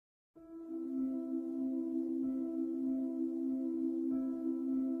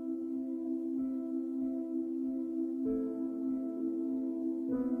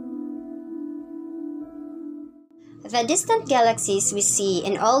The distant galaxies we see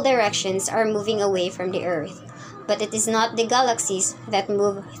in all directions are moving away from the Earth. But it is not the galaxies that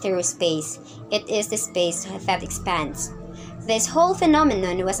move through space, it is the space that expands. This whole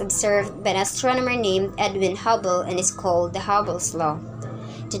phenomenon was observed by an astronomer named Edwin Hubble and is called the Hubble's law.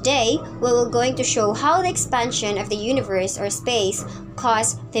 Today, we will going to show how the expansion of the universe or space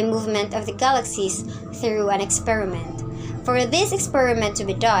caused the movement of the galaxies through an experiment. For this experiment to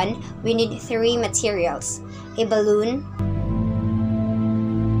be done, we need three materials: a balloon,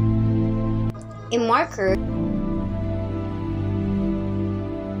 a marker,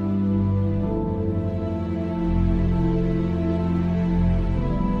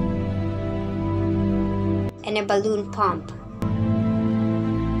 and a balloon pump.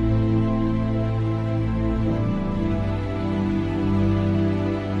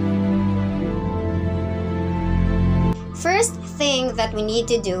 First thing that we need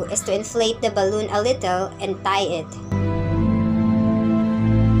to do is to inflate the balloon a little and tie it.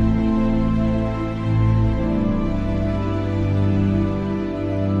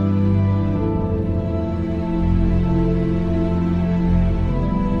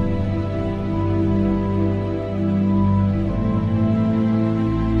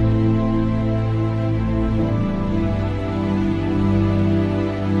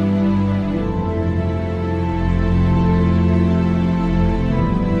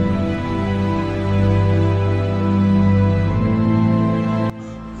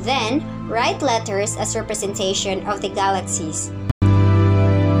 Then, write letters as representation of the galaxies.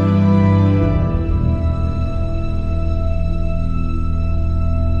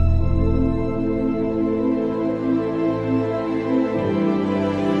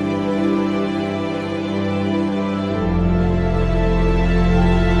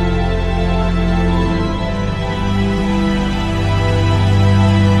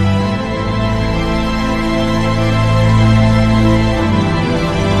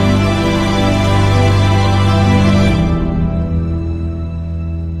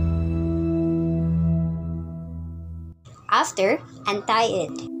 After, untie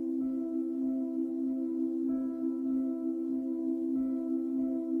it.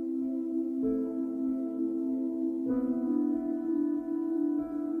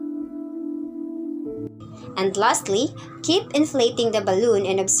 And lastly, keep inflating the balloon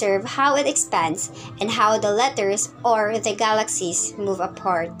and observe how it expands and how the letters or the galaxies move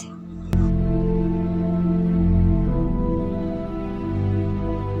apart.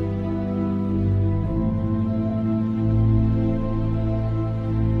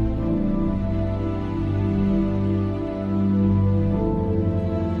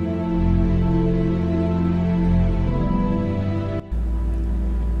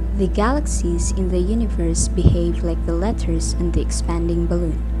 The galaxies in the universe behave like the letters in the expanding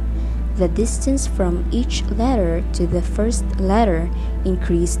balloon. The distance from each letter to the first letter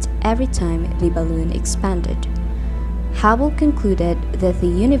increased every time the balloon expanded. Hubble concluded that the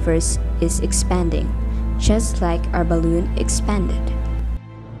universe is expanding, just like our balloon expanded.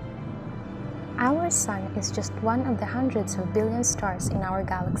 Our Sun is just one of the hundreds of billion stars in our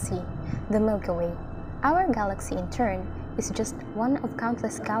galaxy, the Milky Way. Our galaxy, in turn, is just one of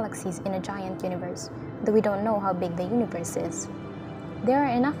countless galaxies in a giant universe, though we don't know how big the universe is. There are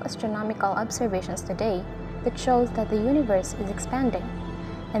enough astronomical observations today that shows that the universe is expanding,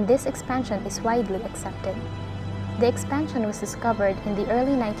 and this expansion is widely accepted. The expansion was discovered in the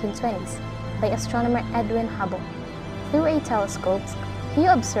early 1920s by astronomer Edwin Hubble. Through a telescope, he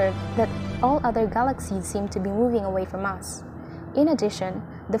observed that all other galaxies seemed to be moving away from us. In addition,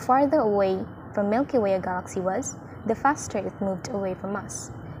 the farther away from Milky Way a galaxy was, the faster it moved away from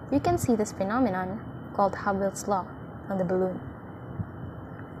us. You can see this phenomenon, called Hubble's law, on the balloon.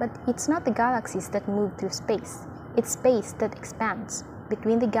 But it's not the galaxies that move through space, it's space that expands.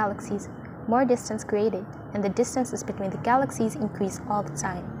 Between the galaxies, more distance created, and the distances between the galaxies increase all the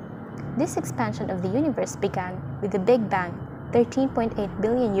time. This expansion of the universe began with the Big Bang 13.8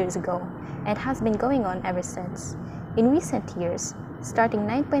 billion years ago and has been going on ever since. In recent years, starting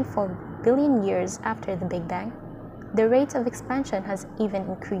 9.4 billion years after the Big Bang, the rate of expansion has even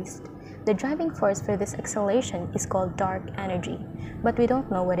increased. The driving force for this acceleration is called dark energy, but we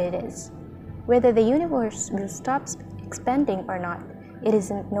don't know what it is. Whether the universe will stop expanding or not, it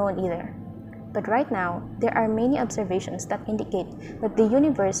isn't known either. But right now, there are many observations that indicate that the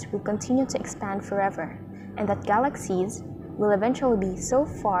universe will continue to expand forever, and that galaxies will eventually be so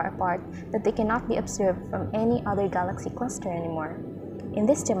far apart that they cannot be observed from any other galaxy cluster anymore. In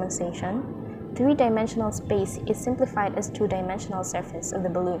this demonstration, three-dimensional space is simplified as two-dimensional surface of the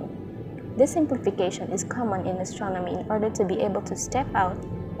balloon. This simplification is common in astronomy in order to be able to step out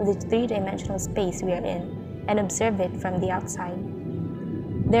of the three-dimensional space we are in. and observe it from the outside.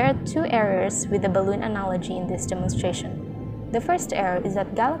 There are two errors with the balloon analogy in this demonstration. The first error is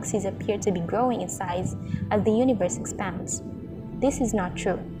that galaxies appear to be growing in size as the universe expands. This is not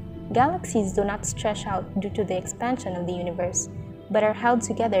true. Galaxies do not stretch out due to the expansion of the universe, but are held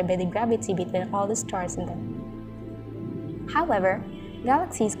together by the gravity between all the stars in them. However,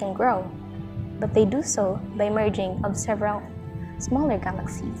 galaxies can grow, but they do so by merging of several smaller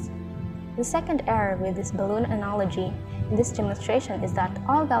galaxies. The second error with this balloon analogy in this demonstration is that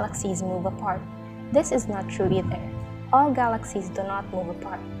all galaxies move apart. This is not true either. All galaxies do not move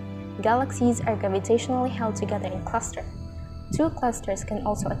apart. Galaxies are gravitationally held together in clusters. Two clusters can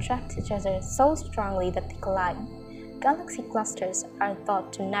also attract each other so strongly that they collide. Galaxy clusters are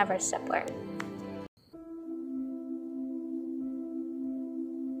thought to never separate.